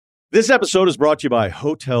This episode is brought to you by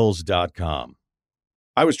Hotels.com.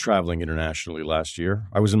 I was traveling internationally last year.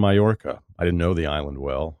 I was in Mallorca. I didn't know the island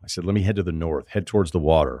well. I said, let me head to the north, head towards the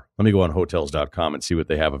water. Let me go on Hotels.com and see what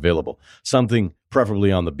they have available. Something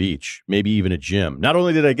preferably on the beach, maybe even a gym. Not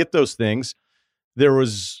only did I get those things, there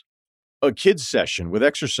was a kids session with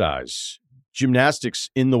exercise, gymnastics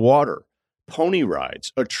in the water, pony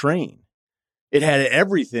rides, a train. It had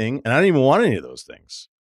everything, and I didn't even want any of those things.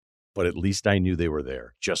 But at least I knew they were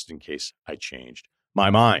there, just in case I changed my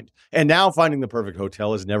mind. And now finding the perfect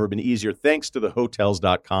hotel has never been easier thanks to the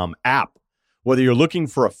Hotels.com app. Whether you're looking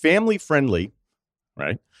for a family-friendly,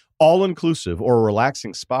 right, all-inclusive or a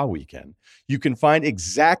relaxing spa weekend, you can find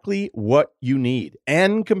exactly what you need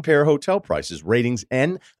and compare hotel prices, ratings,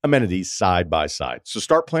 and amenities side by side. So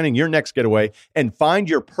start planning your next getaway and find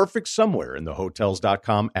your perfect somewhere in the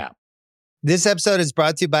Hotels.com app. This episode is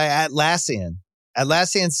brought to you by Atlassian.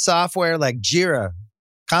 Atlassian software like Jira,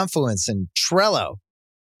 Confluence, and Trello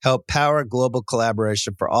help power global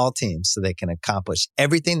collaboration for all teams so they can accomplish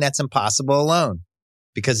everything that's impossible alone.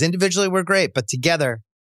 Because individually we're great, but together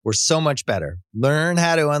we're so much better. Learn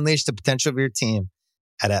how to unleash the potential of your team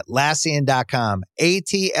at Atlassian.com.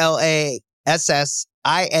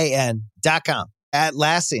 Atlassian.com.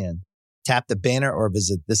 Atlassian. Tap the banner or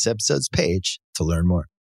visit this episode's page to learn more.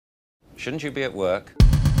 Shouldn't you be at work?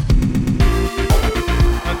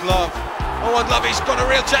 And Love. Oh, and Love, he's got a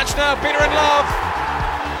real chance now. Peter and Love.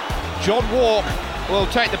 John Walk will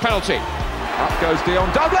take the penalty. Up goes Dion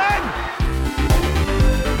Dublin.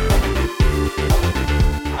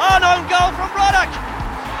 An own goal from Ruddock.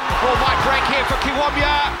 The ball might break here for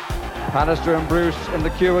Kiwomya. Bannister and Bruce in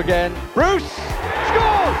the queue again. Bruce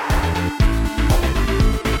scores!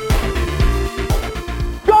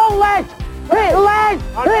 Go leg! Hit leg!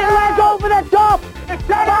 Hit leg over the top!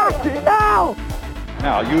 Back now!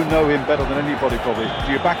 Now, you know him better than anybody probably.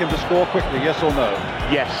 Do you back him to score quickly, yes or no?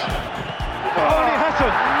 Yes. Only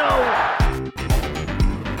Hassan! No!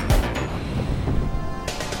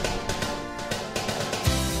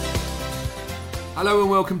 Hello and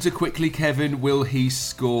welcome to Quickly Kevin, Will He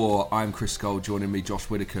Score? I'm Chris Gold, joining me Josh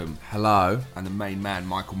Widdicombe. Hello. And the main man,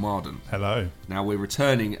 Michael Marden. Hello. Now we're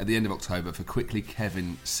returning at the end of October for Quickly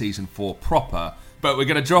Kevin Season 4 proper, but we're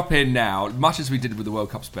going to drop in now, much as we did with the World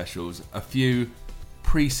Cup specials, a few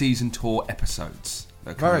pre-season tour episodes.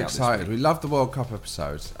 Very excited. We love the World Cup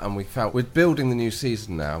episodes, and we felt we're building the new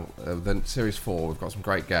season now, the Series 4. We've got some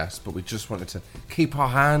great guests, but we just wanted to keep our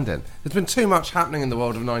hand in. There's been too much happening in the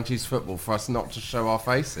world of 90s football for us not to show our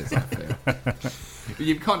faces, I feel.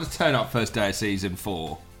 You can't just turn up first day of Season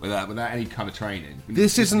 4 without any kind of training.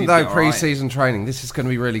 This isn't, though, pre-season training. This is going to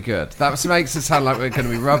be really good. That makes it sound like we're going to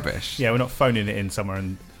be rubbish. Yeah, we're not phoning it in somewhere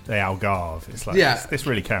in the Algarve. It's like, this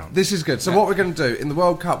really counts. This is good. So what we're going to do, in the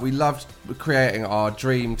World Cup, we loved creating our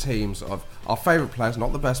dream teams of our favourite players,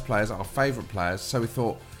 not the best players, our favourite players. So we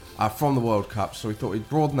thought, from the World Cup, so we thought we'd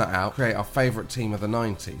broaden that out, create our favourite team of the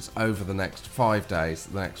 90s over the next 5 days,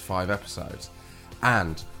 the next 5 episodes.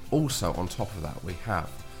 And also, on top of that, we have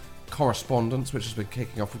correspondence, which has been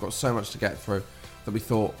kicking off. We've got so much to get through that we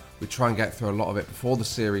thought we'd try and get through a lot of it before the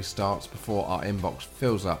series starts, before our inbox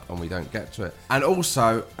fills up and we don't get to it. And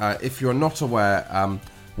also, if you're not aware,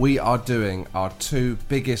 we are doing our 2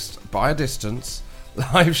 biggest, by a distance,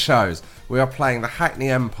 live shows. We are playing the Hackney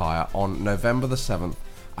Empire on November the 7th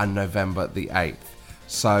and November the 8th.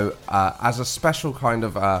 So, as a special kind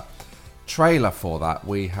of trailer for that,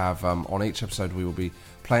 we have, on each episode, we will be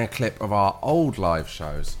playing a clip of our old live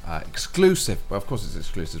shows, exclusive. Well, of course it's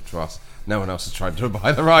exclusive to us. No one else has tried to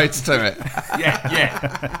buy the rights to it.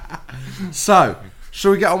 Yeah. So,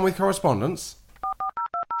 shall we get on with correspondence?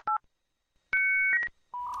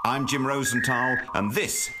 I'm Jim Rosenthal, and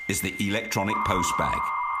this is the Electronic Postbag.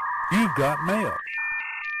 You've got mail.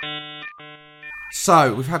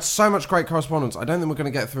 So, we've had so much great correspondence. I don't think we're going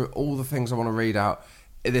to get through all the things I want to read out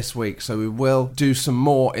this week, so we will do some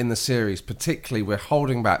more in the series. Particularly, we're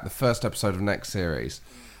holding back the first episode of next series.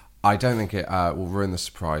 I don't think it will ruin the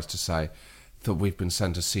surprise to say that we've been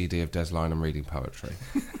sent a CD of Des Lynam reading poetry.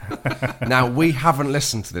 Now, we haven't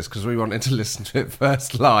listened to this because we wanted to listen to it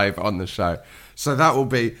first live on the show. So that will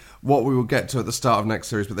be what we will get to at the start of next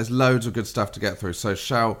series, but there's loads of good stuff to get through. So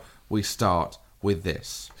shall we start with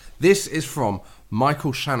this? This is from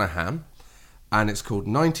Michael Shanahan, and it's called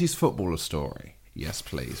 90s Footballer Story. Yes,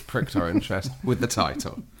 please. Pricked our interest with the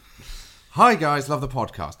title. Hi guys, love the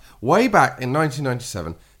podcast. Way back in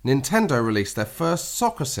 1997, Nintendo released their first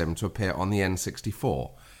soccer sim to appear on the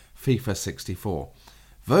N64, FIFA 64.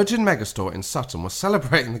 Virgin Megastore in Sutton was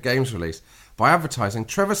celebrating the game's release by advertising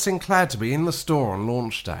Trevor Sinclair to be in the store on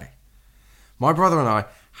launch day. My brother and I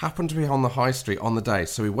happened to be on the high street on the day,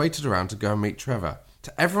 so we waited around to go and meet Trevor.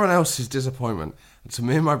 To everyone else's disappointment, and to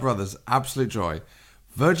me and my brother's absolute joy,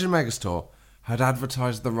 Virgin Megastore had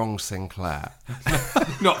advertised the wrong Sinclair.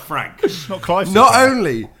 Not Frank. Not Clive. Not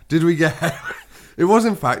only did we get... It was,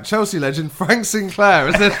 in fact, Chelsea legend Frank Sinclair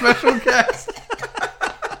as their special guest.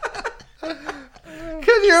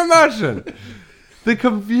 Can you imagine the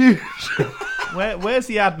confusion? Where's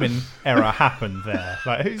the admin error happened there?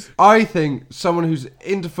 Like, who's? I think someone who's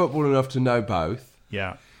into football enough to know both.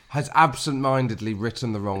 Yeah. Has absent-mindedly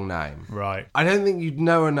written the wrong name. Right. I don't think you'd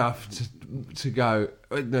know enough to go...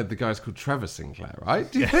 No, the guy's called Trevor Sinclair,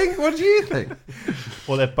 right? Do you think? What do you think?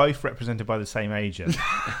 Well, they're both represented by the same agent.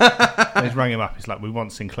 They just rang him up. It's like, we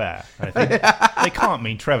want Sinclair. And I think, they can't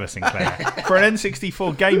mean Trevor Sinclair. For an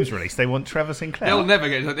N64 games release, they want Trevor Sinclair. They'll never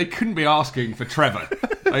get... They couldn't be asking for Trevor.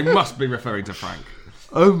 They must be referring to Frank.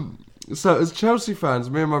 So, as Chelsea fans,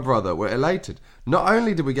 me and my brother were elated. Not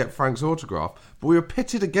only did we get Frank's autograph, but we were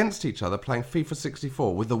pitted against each other playing FIFA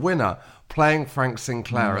 64, with the winner playing Frank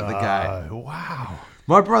Sinclair at the game. Wow.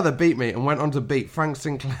 My brother beat me and went on to beat Frank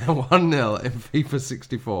Sinclair 1-0 in FIFA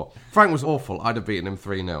 64. Frank was awful. I'd have beaten him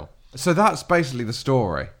 3-0. So that's basically the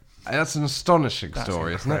story. That's an astonishing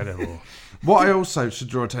story, incredible. Isn't it? What I also should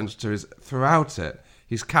draw attention to is, throughout it,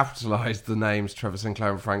 he's capitalised the names Trevor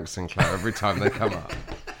Sinclair and Frank Sinclair every time they come up.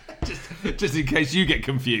 Just in case you get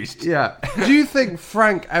confused. Yeah. Do you think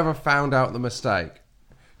Frank ever found out the mistake?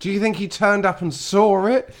 Do you think he turned up and saw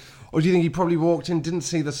it? Or do you think he probably walked in, didn't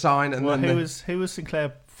see the sign, and then... Who was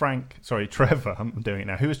Sinclair? Trevor. I'm doing it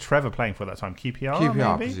now. Who was Trevor playing for at that time? QPR,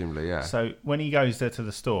 QPR, maybe? presumably, yeah. So when he goes there to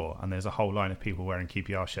the store and there's a whole line of people wearing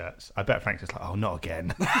QPR shirts, I bet Frank's just like, oh, not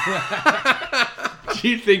again. Do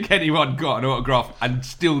you think anyone got an autograph and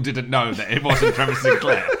still didn't know that it wasn't Trevor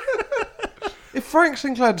Sinclair? If Frank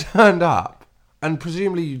Sinclair turned up, and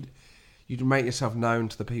presumably you'd make yourself known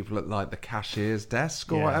to the people at like the cashier's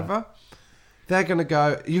desk or whatever, they're going to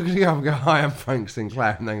go, you're going to go up and go, hi, I'm Frank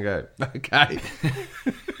Sinclair, and then go, okay.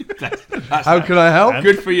 How can I help?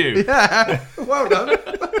 Good for you. Yeah, well done.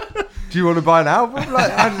 Do you want to buy an album? Like,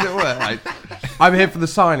 how does it work? Like, I'm here for the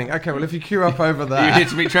signing. Okay, well, if you queue up over there. You're here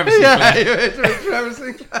to meet Trevor Sinclair. Yeah, you're here to meet Trevor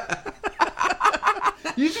Sinclair.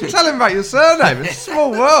 You should tell him about your surname. It's a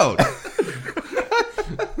small world.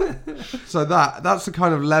 So that's the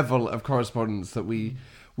kind of level of correspondence that we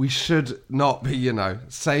should not be,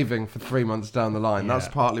 saving for 3 months down the line. Yeah. That's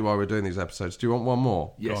partly why we're doing these episodes. Do you want one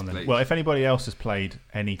more? Yes, please. Well, if anybody else has played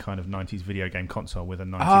any kind of 90s video game console with a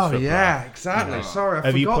 90s football... Oh, yeah, exactly. Sorry,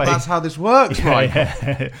 I forgot that's how this works, Mike.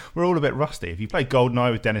 Yeah. We're all a bit rusty. If you played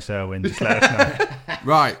GoldenEye with Dennis Irwin, just let us know.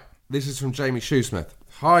 Right, this is from Jamie Shoesmith.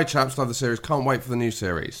 Hi, chaps, love the series. Can't wait for the new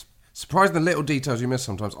series. Surprising the little details you miss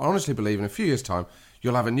sometimes. I honestly believe in a few years' time,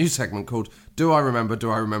 you'll have a new segment called Do I Remember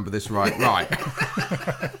This Right? Right.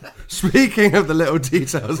 Speaking of the little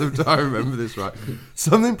details of Do I Remember This Right?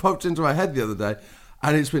 Something popped into my head the other day,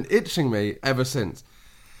 and it's been itching me ever since.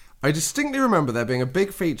 I distinctly remember there being a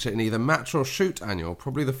big feature in either Match or Shoot Annual,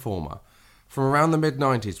 probably the former, from around the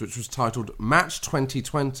mid-90s, which was titled Match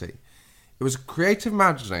 2020. It was a creative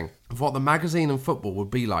imagining of what the magazine and football would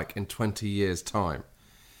be like in 20 years' time.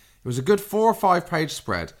 It was a good 4 or 5 page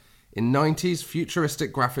spread in 90s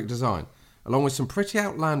futuristic graphic design, along with some pretty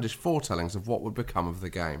outlandish foretellings of what would become of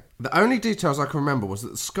the game. The only details I can remember was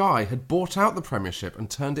that Sky had bought out the Premiership and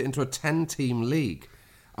turned it into a 10-team league,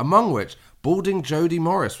 among which balding Jody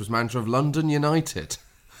Morris was manager of London United,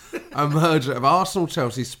 a merger of Arsenal,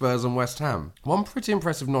 Chelsea, Spurs and West Ham. One pretty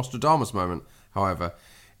impressive Nostradamus moment, however,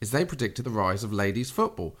 is they predicted the rise of ladies'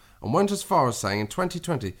 football and went as far as saying in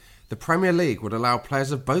 2020 the Premier League would allow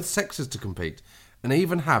players of both sexes to compete and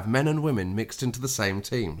even have men and women mixed into the same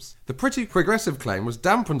teams. The pretty progressive claim was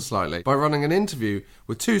dampened slightly by running an interview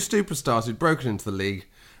with 2 superstars who'd broken into the league,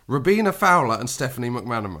 Rabina Fowler and Stephanie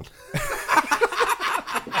McManaman.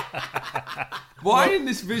 Why in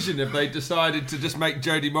this vision have they decided to just make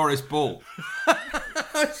Jody Morris bald?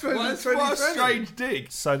 What a strange dig.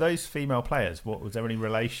 So those female players, was there any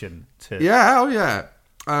relation to... Yeah.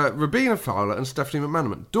 Rabina Fowler and Stephanie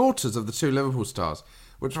McManaman, daughters of the 2 Liverpool stars,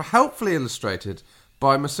 which were helpfully illustrated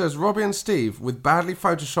by Messrs. Robbie and Steve with badly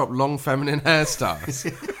photoshopped long feminine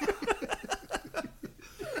hairstyles.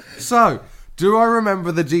 So, do I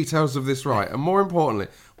remember the details of this right? And more importantly,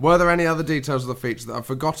 were there any other details of the feature that I've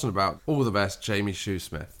forgotten about? All the best, Jamie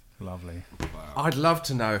Shoesmith. Lovely. Wow. I'd love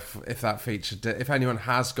to know if that feature, if anyone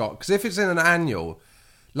has got... Because if it's in an annual...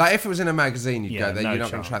 Like, if it was in a magazine, you'd go there, you're not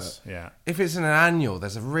going to track that. Yeah. If it's in an annual,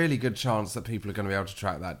 there's a really good chance that people are going to be able to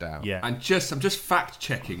track that down. Yeah. And I'm just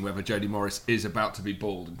fact-checking whether Jody Morris is about to be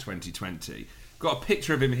bald in 2020. Got a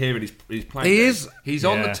picture of him here and he's playing. He there. is. He's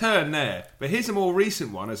on the turn there. But here's a more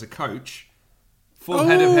recent one as a coach. Full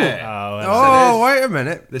head of hair. Wait a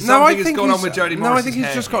minute. There's something that's gone on with Jody Morris. No, I think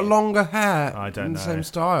he's just got longer hair. I don't in know. the same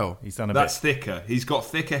style. He's done a That's bit. thicker. He's got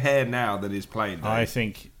thicker hair now than his playing days. I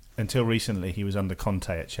think until recently he was under Conte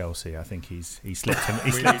at Chelsea. I think he slipped him. He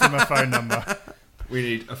slipped him a phone number. We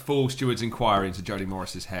need a full steward's inquiry into Jody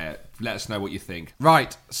Morris's hair. Let us know what you think.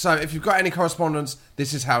 Right. So if you've got any correspondence,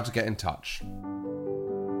 this is how to get in touch.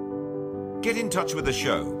 Get in touch with the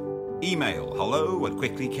show. Email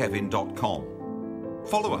hello@quicklykevin.com.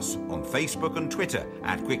 Follow us on Facebook and Twitter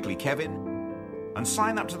 @quicklykevin and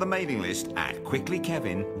sign up to the mailing list at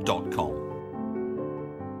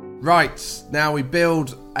quicklykevin.com. Right. Now we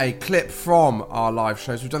build a clip from our live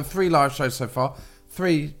shows. We've done 3 live shows so far.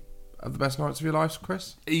 3 of the best nights of your lives,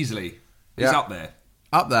 Chris? Easily. He's up there.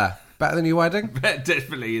 Up there. Better than your wedding?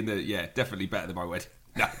 Definitely definitely better than my wedding.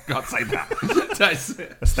 No, can't say that. That's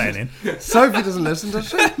staying in. Sophie doesn't listen, does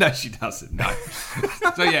she? No, she doesn't. No.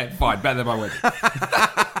 So yeah, fine. Better than my wedding.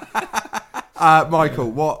 Michael,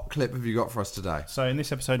 what clip have you got for us today? So in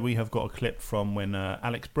this episode, we have got a clip from when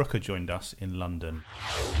Alex Brooker joined us in London.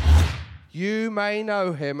 You may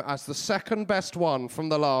know him as the second best one from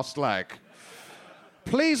the last leg.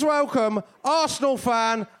 Please welcome Arsenal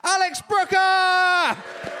fan Alex Brooker!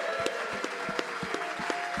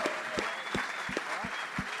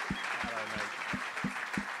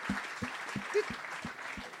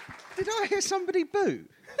 Did I hear somebody boo?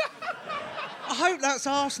 I hope that's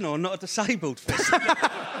Arsenal and not a disabled fist.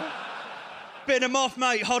 Bit him off,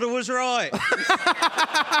 mate. Hodder was right. Fuck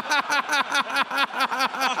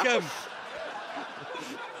 'em.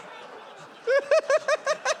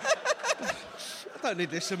 I don't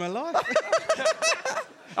need this in my life.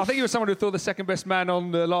 I think you were someone who thought the second best man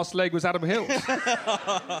on the last leg was Adam Hills.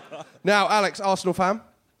 Now, Alex, Arsenal fan.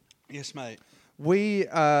 Yes, mate. We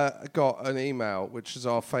got an email, which is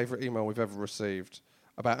our favourite email we've ever received,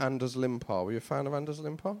 about Anders Limpar. Were you a fan of Anders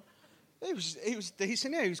Limpar? He was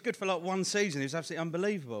decent, yeah. He was good for like one season. He was absolutely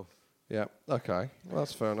unbelievable. Yeah, okay. Well,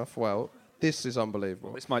 that's fair enough. Well, this is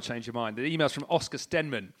unbelievable. This might change your mind. The email's from Oscar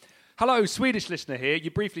Stenman. Hello, Swedish listener here. You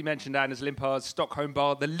briefly mentioned Anders Limpar's Stockholm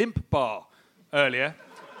bar, the Limp Bar, earlier.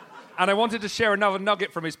 And I wanted to share another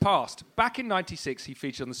nugget from his past. Back in '96, he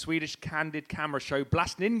featured on the Swedish candid camera show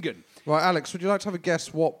Blastningen. Right, Alex, would you like to have a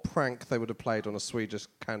guess what prank they would have played on a Swedish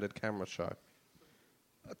candid camera show?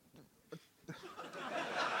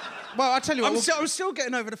 Well, I tell you what... I'm still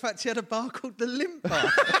getting over the fact he had a bar called the Limp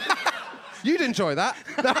Bar. You'd enjoy that.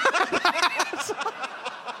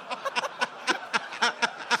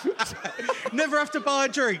 Never have to buy a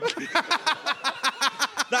drink.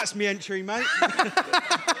 That's me entry, mate.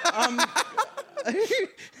 He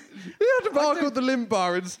had a bar called the Limp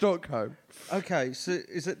Bar in Stockholm. Okay, so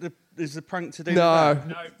is the prank to do No. with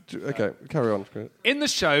that? No. Okay, carry on. In the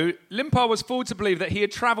show, Limpar was fooled to believe that he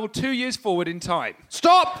had travelled 2 years forward in time.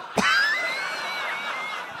 Stop!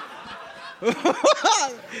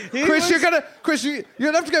 Chris, you're gonna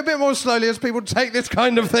have to go a bit more slowly as people take this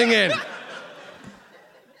kind of thing in.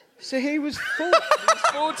 So he was fooled.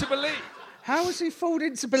 Fooled to believe. How was he fooled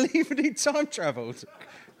into believing he time travelled?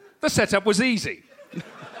 The setup was easy.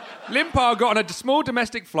 Limpar got on a small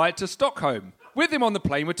domestic flight to Stockholm. With him on the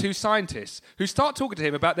plane were 2 scientists who start talking to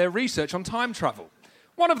him about their research on time travel.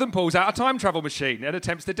 One of them pulls out a time travel machine and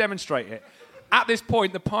attempts to demonstrate it. At this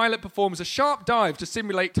point, the pilot performs a sharp dive to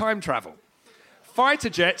simulate time travel. Fighter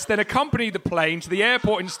jets then accompany the plane to the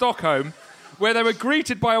airport in Stockholm, where they were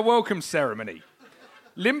greeted by a welcome ceremony.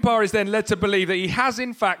 Limpar is then led to believe that he has,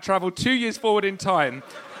 in fact, travelled 2 years forward in time.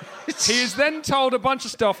 He is then told a bunch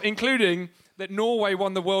of stuff, including that Norway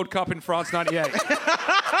won the World Cup in France '98.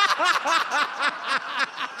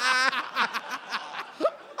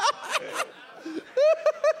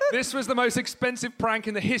 This was the most expensive prank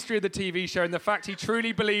in the history of the TV show, and the fact he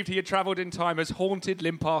truly believed he had travelled in time has haunted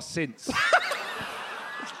Limpar since.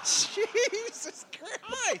 Jesus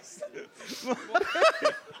Christ!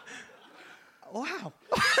 Wow.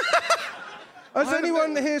 Has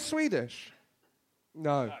anyone here Swedish?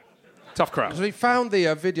 No. Tough crowd. So we found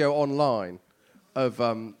the video online of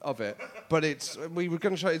it, but we were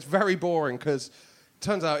going to show it's very boring because it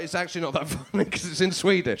turns out it's actually not that funny because it's in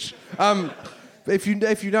Swedish. If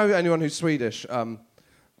you know anyone who's Swedish,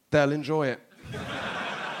 they'll enjoy it.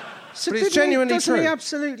 So but it's genuinely doesn't true. he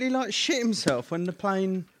absolutely like shit himself when the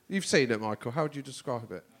plane... You've seen it, Michael. How would you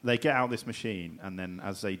describe it? They get out this machine, and then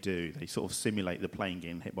as they do, they sort of simulate the plane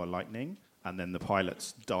getting hit by lightning, and then the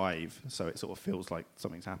pilots dive, so it sort of feels like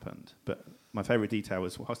something's happened. But my favourite detail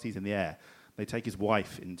is whilst he's in the air, they take his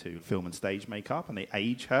wife into film and stage makeup, and they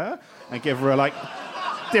age her and give her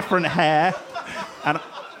different hair. And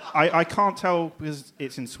I can't tell because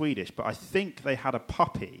it's in Swedish, but I think they had a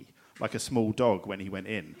puppy, like a small dog, when he went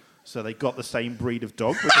in. So they got the same breed of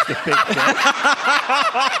dog with just a big dog.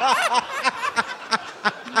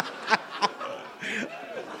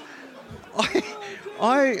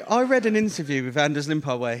 I read an interview with Anders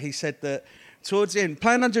Limpar where he said that towards the end,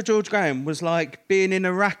 playing under George Graham was like being in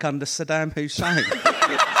Iraq under Saddam Hussein.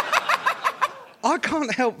 I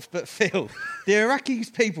can't help but feel the Iraqi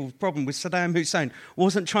people's problem with Saddam Hussein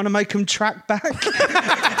wasn't trying to make them track back.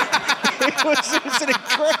 It was an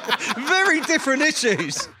incredible, very different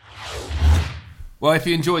issues. Well, if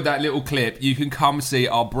you enjoyed that little clip, you can come see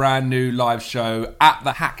our brand new live show at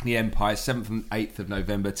the Hackney Empire, 7th and 8th of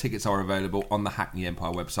November. Tickets are available on the Hackney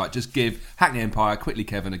Empire website. Just give Hackney Empire, Quickly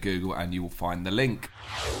Kevin, a Google and you will find the link.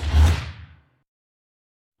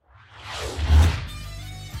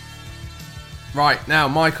 Right, now,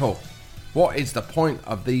 Michael, what is the point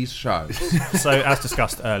of these shows? So, as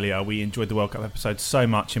discussed earlier, we enjoyed the World Cup episode so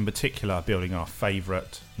much, in particular, building our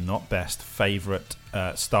favourite, not best, favourite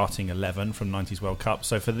starting 11 from 90s World Cup.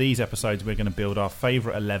 So, for these episodes, we're going to build our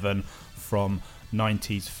favourite 11 from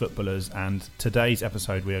 90s footballers. And today's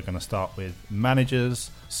episode, we are going to start with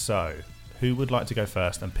managers. So, who would like to go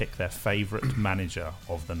first and pick their favourite manager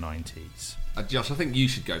of the 90s? Josh, I think you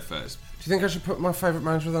should go first. Do you think I should put my favourite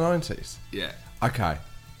manager of the 90s? Yeah. Okay.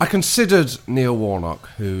 I considered Neil Warnock,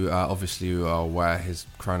 who obviously you are aware his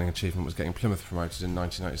crowning achievement was getting Plymouth promoted in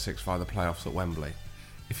 1996 via the playoffs at Wembley.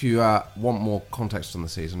 If you want more context on the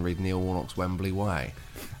season, read Neil Warnock's Wembley Way,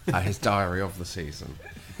 his diary of the season,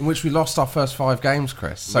 in which we lost our first 5 games,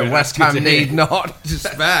 Chris. So Well, West that's good Ham to hear. need not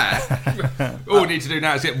despair. All we need to do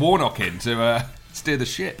now is get Warnock in to steer the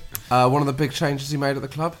ship. One of the big changes he made at the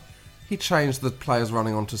club, he changed the players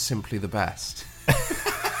running on to simply the best.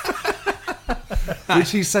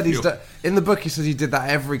 Which he said he's done. In the book, he says he did that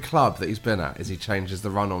every club that he's been at, is he changes the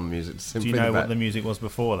run-on music to simply Do you know the what best. the music was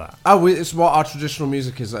before that? Oh, it's what our traditional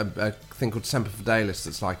music is, a thing called Semper Fidelis,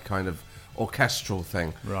 that's like a kind of orchestral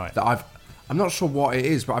thing. Right. That I'm not sure what it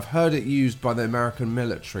is, but I've heard it used by the American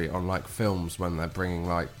military on like films when they're bringing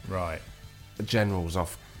like generals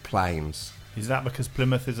off planes. Is that because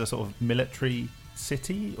Plymouth is a sort of military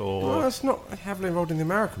city, or...? Well, it's not heavily involved in the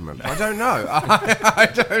American military. I don't know. I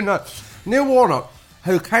don't know. Neil Warnock,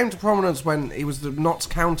 who came to prominence when he was the Notts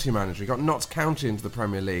County manager. He got Notts County into the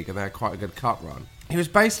Premier League and they had quite a good cup run. He was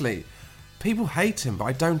basically... People hate him, but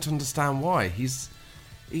I don't understand why. Is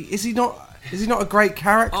he not a great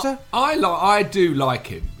character? I do like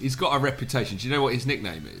him. He's got a reputation. Do you know what his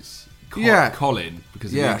nickname is? Colin,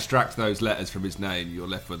 because if you extract those letters from his name, you're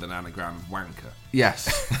left with an anagram of wanker.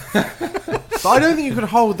 Yes. But I don't think you could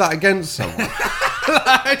hold that against someone.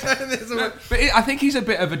 I think he's a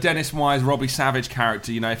bit of a Dennis Wise, Robbie Savage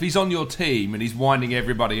character. You know, if he's on your team and he's winding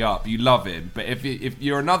everybody up, you love him. But if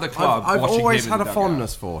you're another club, I've watching always him had in a the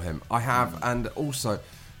fondness for him. I have, and also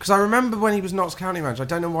because I remember when he was Notts County manager. I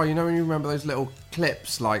don't know why. You know when you remember those little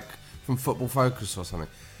clips like from Football Focus or something.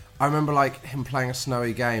 I remember like him playing a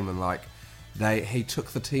snowy game and like he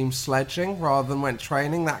took the team sledging rather than went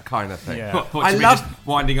training, that kind of thing. Yeah. I love just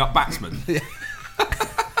winding up batsmen.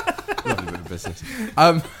 Lovely bit of business.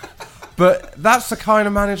 But that's the kind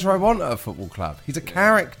of manager I want at a football club. He's a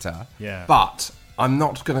character. Yeah. But I'm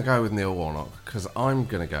not going to go with Neil Warnock because I'm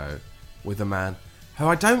going to go with a man who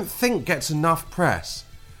I don't think gets enough press.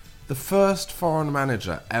 The first foreign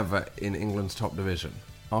manager ever in England's top division.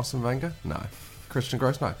 Arsene Wenger? No. Christian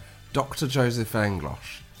Gross? No. Dr. Joseph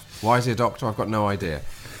Englosh. Why is he a doctor? I've got no idea.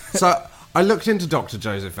 So I looked into Dr.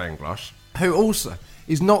 Joseph Englosh, who also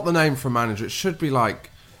is not the name for a manager. It should be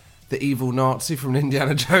like the evil Nazi from an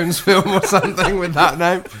Indiana Jones film or something with that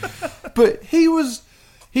name. But he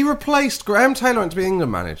replaced Graham Taylor went to be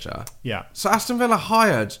England manager. Yeah. So Aston Villa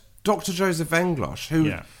hired Dr. Joseph Englosh,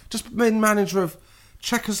 who just been manager of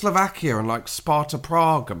Czechoslovakia and like Sparta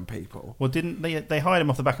Prague and people. Well, didn't they hired him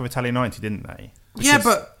off the back of Italia 90, didn't they? Yeah,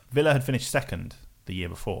 but Villa had finished second the year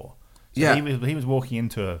before. So yeah. He was walking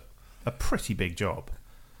into a pretty big job.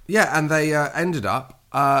 Yeah, and they ended up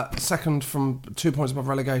second from 2 points above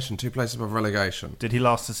relegation, 2 places above relegation. Did he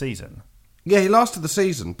last the season? Yeah, he lasted the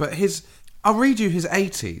season, but I'll read you his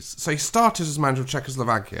 80s. So he started as manager of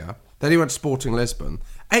Czechoslovakia, then he went to Sporting Lisbon.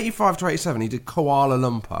 85 to 87, he did Kuala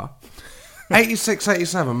Lumpur. 86,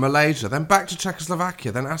 87, Malaysia, then back to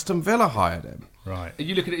Czechoslovakia, then Aston Villa hired him. Right. Are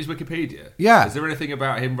you looking at his Wikipedia? Yeah. Is there anything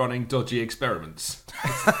about him running dodgy experiments?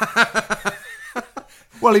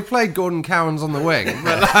 Well, he played Gordon Cowans on the wing,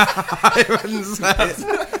 but I wouldn't say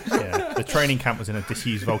Yeah, the training camp was in a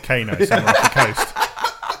disused volcano somewhere off the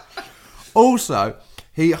coast. Also,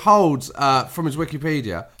 He holds, from his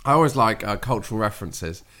Wikipedia, I always like cultural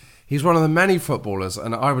references. He's one of the many footballers,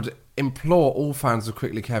 and I would implore all fans of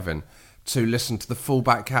Quickly Kevin to listen to the full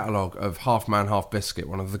back catalogue of Half Man, Half Biscuit,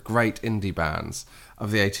 one of the great indie bands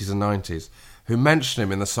of the 80s and 90s, who mention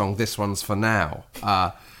him in the song This One's For Now.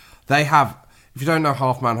 They have, if you don't know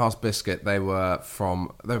Half Man, Half Biscuit, they're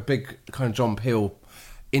a big kind of John Peel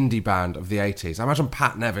indie band of the 80s. I imagine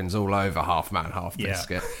Pat Nevin's all over Half Man, Half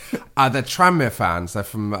Biscuit. They're Tranmere fans. They're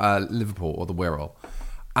from Liverpool or the Wirral.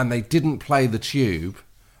 And they didn't play the Tube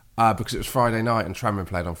because it was Friday night and Tranmere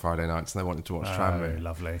played on Friday nights and they wanted to watch Tranmere.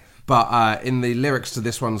 Lovely. But in the lyrics to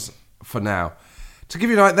This One's For Now, to give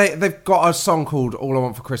you an idea, they've got a song called All I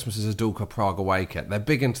Want for Christmas is a Dulka Praga Wake-It. They're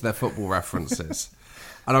big into their football references.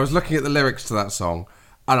 And I was looking at the lyrics to that song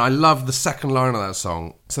and I love the second line of that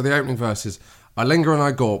song. So the opening verse is, I linger and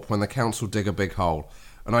I gawp when the council dig a big hole.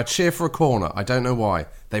 And I cheer for a corner, I don't know why.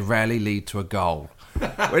 They rarely lead to a goal.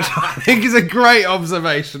 Which I think is a great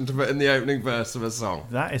observation to put in the opening verse of a song.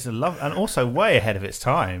 That is and also way ahead of its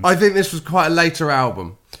time. I think this was quite a later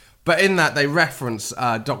album. But in that, they reference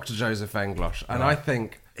Dr. Joseph Englosh. And I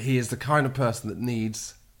think he is the kind of person that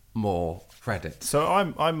needs more credit. So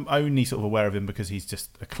I'm only sort of aware of him because he's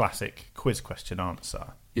just a classic quiz question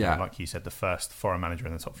answer. Yeah. Like you said, the first foreign manager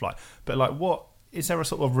in the top flight. But like, what is there a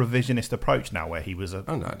sort of revisionist approach now where he was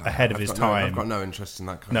ahead of his time? I've got no interest in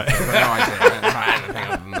that kind of thing. I've got no idea about anything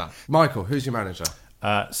other than that. Michael, who's your manager?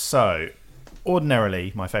 So,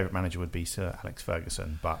 ordinarily, my favourite manager would be Sir Alex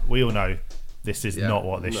Ferguson, but we all know this is not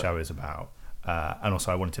what this show is about. And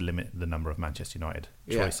also, I wanted to limit the number of Manchester United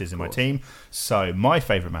choices in my team. So, my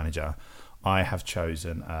favourite manager, I have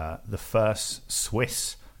chosen the first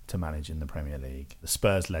Swiss to manage in the Premier League, the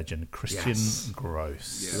Spurs legend Christian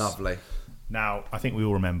Gross. Yes. Lovely. Now, I think we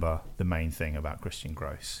all remember the main thing about Christian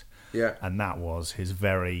Gross. Yeah. And that was his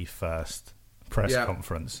very first press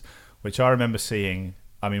conference, which I remember seeing.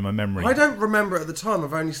 I mean, my memory... I don't remember it at the time.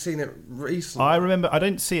 I've only seen it recently. I remember... I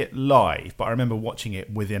don't see it live, but I remember watching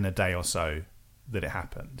it within a day or so that it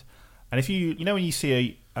happened. And if you know when you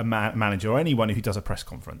see a manager or anyone who does a press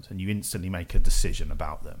conference and you instantly make a decision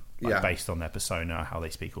about them, based on their persona, how they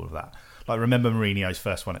speak, all of that. Like, remember Mourinho's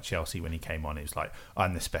first one at Chelsea when he came on? It was like,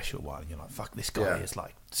 I'm the special one. And you're like, fuck, this guy is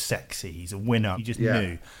like sexy. He's a winner. You just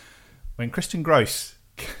knew. When Christian Gross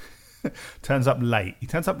turns up late, he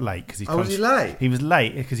turns up late because he was he late? He was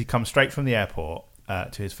late because he comes straight from the airport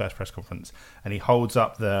to his first press conference, and he holds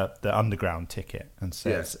up the underground ticket and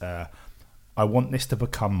says, I want this to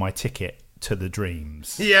become my ticket to the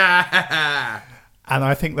dreams. Yeah. And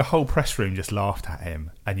I think the whole press room just laughed at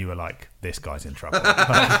him, and you were like, this guy's in trouble.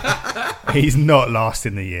 He's not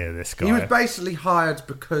lasting the year, this guy. He was basically hired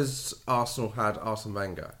because Arsenal had Arsene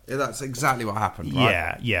Wenger. Yeah, that's exactly what happened,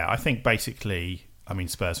 right? Yeah. I think basically, I mean,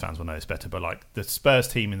 Spurs fans will know this better, but like the Spurs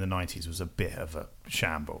team in the 90s was a bit of a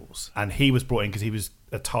shambles. And he was brought in because he was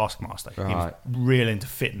a taskmaster. Right. He was real into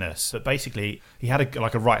fitness. But basically, he had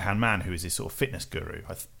a right-hand man who was this sort of fitness guru,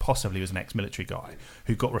 possibly was an ex-military guy,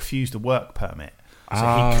 who got refused a work permit.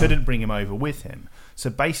 So he couldn't bring him over with him. So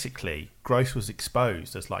basically, Gross was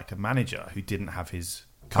exposed as like a manager who didn't have his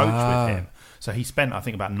coach with him. So he spent, I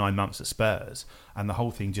think, about 9 months at Spurs, and the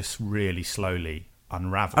whole thing just really slowly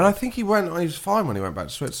unravelled. And I think he was fine when he went back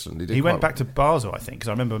to Switzerland. He went back to Basel, I think, because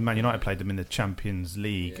I remember Man United played them in the Champions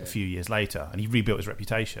League a few years later, and he rebuilt his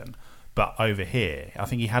reputation. But over here, I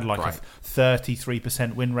think he had like a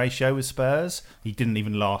 33% win ratio with Spurs. He didn't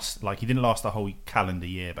even last, he didn't last the whole calendar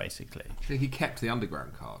year, basically. I think he kept the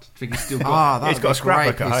underground card. I think he's still got he's got a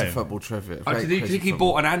scrapbook at home. Football trivia. Do you think he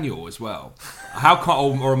bought an annual as well?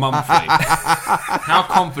 Or a monthly? How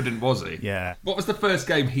confident was he? Yeah. What was the first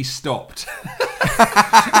game he stopped?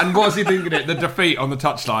 And what was he thinking it? The defeat on the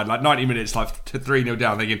touchline, like 90 minutes, like to 3-0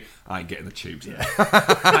 down, thinking, I ain't getting the tubes. I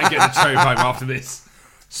ain't getting the tube home after this.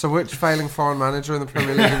 So which failing foreign manager in the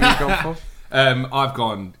Premier League have you gone for?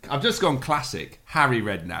 I've just gone classic, Harry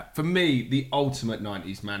Redknapp. For me, the ultimate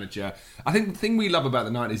 90s manager. I think the thing we love about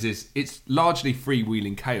the 90s is it's largely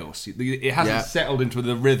freewheeling chaos. It hasn't settled into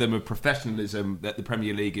the rhythm of professionalism that the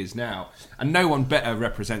Premier League is now. And no one better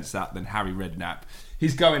represents that than Harry Redknapp.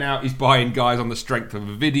 He's going out, he's buying guys on the strength of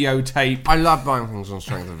a videotape. I love buying things on the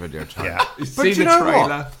strength of a videotape. Yeah. He's but seen you the know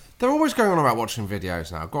trailer. What? They're always going on about watching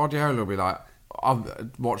videos now. Guardiola will be like, I've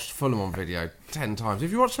watched Fulham on video 10 times. If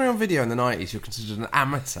you watched me on video in the 90s, you're considered an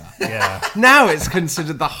amateur. Yeah. Now it's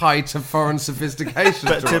considered the height of foreign sophistication.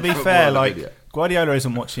 But to be fair, Guardiola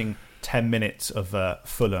isn't watching 10 minutes of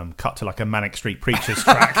Fulham cut to like a Manic Street Preachers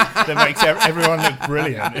track that makes everyone look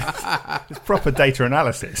brilliant. It's proper data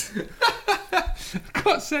analysis.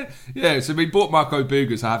 So we bought Marco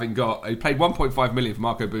Boogers, he paid 1.5 million for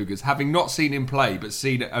Marco Boogers, having not seen him play, but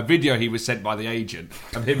seen a video he was sent by the agent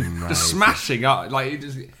of him just smashing up, like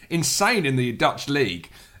just insane in the Dutch league.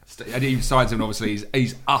 And he signs him, obviously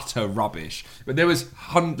he's utter rubbish. But there's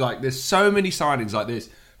so many signings like this.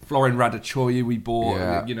 Florin Radicchioia we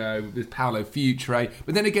bought, with Paolo Futre.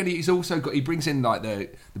 But then again, he brings in like the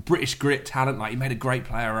British grit talent. Like he made a great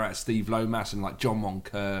player out of Steve Lomas and like John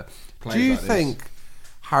Moncur. Do you think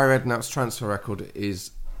Harry Redknapp's transfer record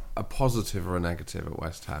is a positive or a negative at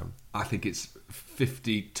West Ham? I think it's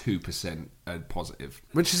 52% positive,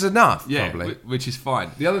 which is enough. Probably. Which is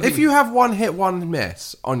fine. The other thing, if you have one hit, one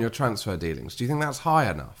miss on your transfer dealings, do you think that's high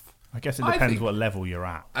enough? I guess it depends what level you're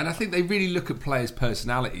at. And I think they really look at players'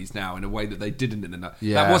 personalities now in a way that they didn't in the...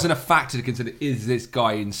 Yeah. That wasn't a factor to consider, is this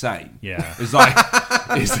guy insane? Yeah. It's like,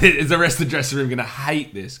 is the rest of the dressing room going to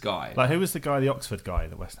hate this guy? Like, who was the Oxford guy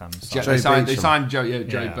that West Ham signed? They signed Joe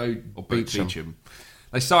Beecham.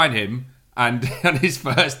 They signed him, and on his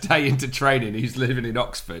first day into training, he's living in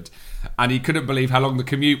Oxford, and he couldn't believe how long the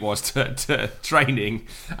commute was to training,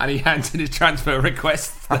 and he handed his transfer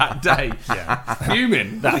request that day.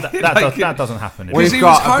 Fuming. That doesn't happen. We've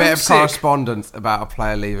got a bit of correspondence about a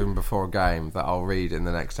player leaving before a game that I'll read in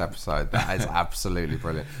the next episode. That is absolutely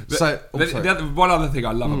brilliant. One other thing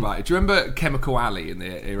I love about it, do you remember Chemical Alley in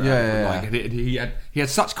the Iraq? Yeah. He had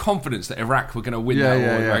such confidence that Iraq were going to win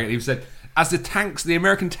that war. He said, as the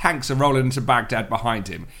American tanks are rolling into Baghdad behind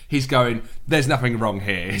him, he's going, there's nothing wrong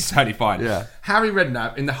here, it's totally fine. Yeah. Harry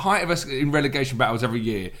Redknapp, in the height of us in relegation battles every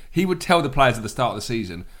year, he would tell the players at the start of the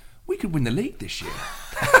season, we could win the league this year.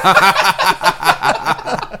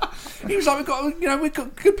 He was like, we've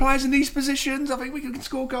got good players in these positions, I think we can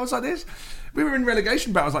score goals like this. We were in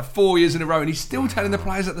relegation battles like 4 years in a row, and he's still telling the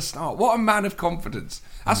players at the start. What a man of confidence.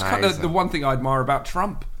 That's kind of the one thing I admire about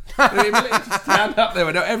Trump. Stand up there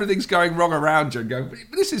when everything's going wrong around you and go,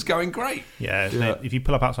 this is going great. Yeah. If you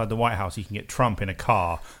pull up outside the White House, you can get Trump in a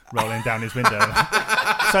car rolling down his window.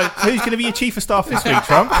 So who's going to be your chief of staff this week,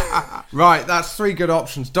 Trump? Right, that's three good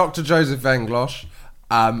options. Dr. Joseph Venglosh,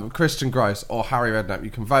 Christian Gross or Harry Redknapp.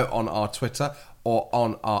 You can vote on our Twitter or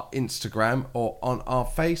on our Instagram or on our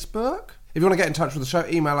Facebook. If you want to get in touch with the show,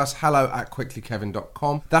 email us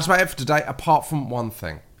hello@quicklykevin.com. That's about it for today, apart from one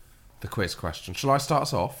thing. The quiz question. Shall I start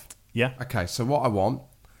us off? Yeah. Okay, so what I want,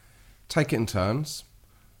 take it in turns.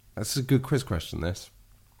 This is a good quiz question, this.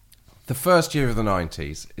 The first year of the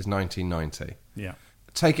 90s is 1990. Yeah.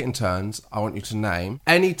 Take it in turns. I want you to name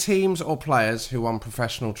any teams or players who won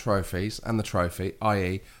professional trophies and the trophy,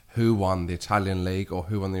 i.e. who won the Italian League or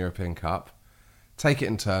who won the European Cup. Take it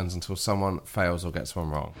in turns until someone fails or gets one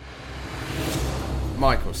wrong.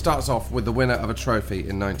 Michael, starts off with the winner of a trophy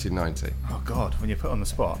in 1990. Oh, God, when you're put on the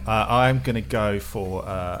spot. I'm going to go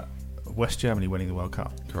for West Germany winning the World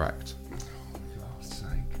Cup. Correct. Oh, for God's sake.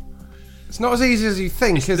 It's not as easy as you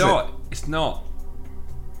think, is it? It's not.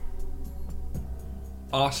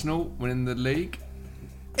 Arsenal winning the league?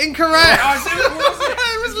 Incorrect!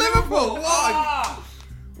 It was Liverpool!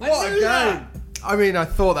 What a game! I mean, I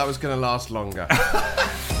thought that was going to last longer.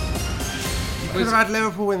 You could have had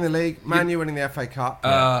Liverpool win the league, Man U winning the FA Cup.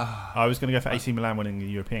 I was going to go for AC Milan winning the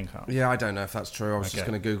European Cup. Yeah, I don't know if that's true. I was just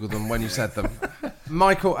going to Google them when you said them.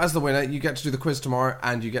 Michael, as the winner, you get to do the quiz tomorrow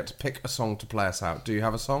and you get to pick a song to play us out. Do you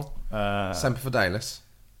have a song? Semper Fidelis?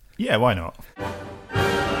 Yeah, why not?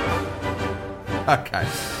 Okay.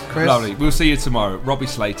 Chris? Lovely. We'll see you tomorrow. Robbie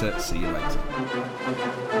Slater, see you later.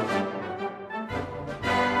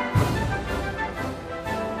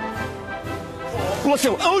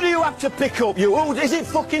 Listen, who do you have to pick up, you? Is it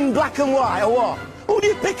fucking black and white or what? Who do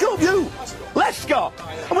you pick up, you? Lescott.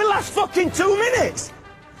 And we last fucking 2 minutes.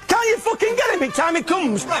 Can't you fucking get him in time he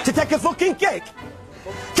comes to take a fucking kick?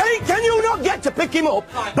 Can you not get to pick him up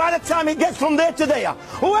by the time he gets from there to there?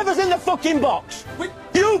 Whoever's in the fucking box.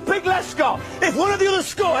 You pick Lescott. If one of the others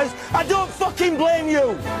scores, I don't fucking blame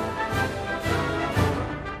you.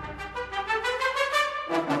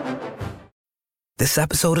 This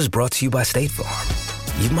episode is brought to you by State Farm.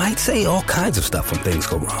 You might say all kinds of stuff when things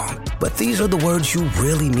go wrong, but these are the words you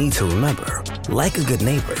really need to remember. Like a good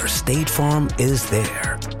neighbor, State Farm is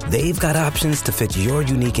there. They've got options to fit your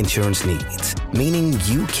unique insurance needs, meaning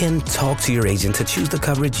you can talk to your agent to choose the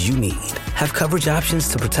coverage you need, have coverage options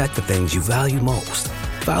to protect the things you value most,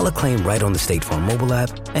 file a claim right on the State Farm mobile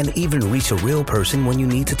app, and even reach a real person when you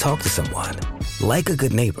need to talk to someone. Like a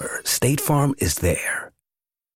good neighbor, State Farm is there.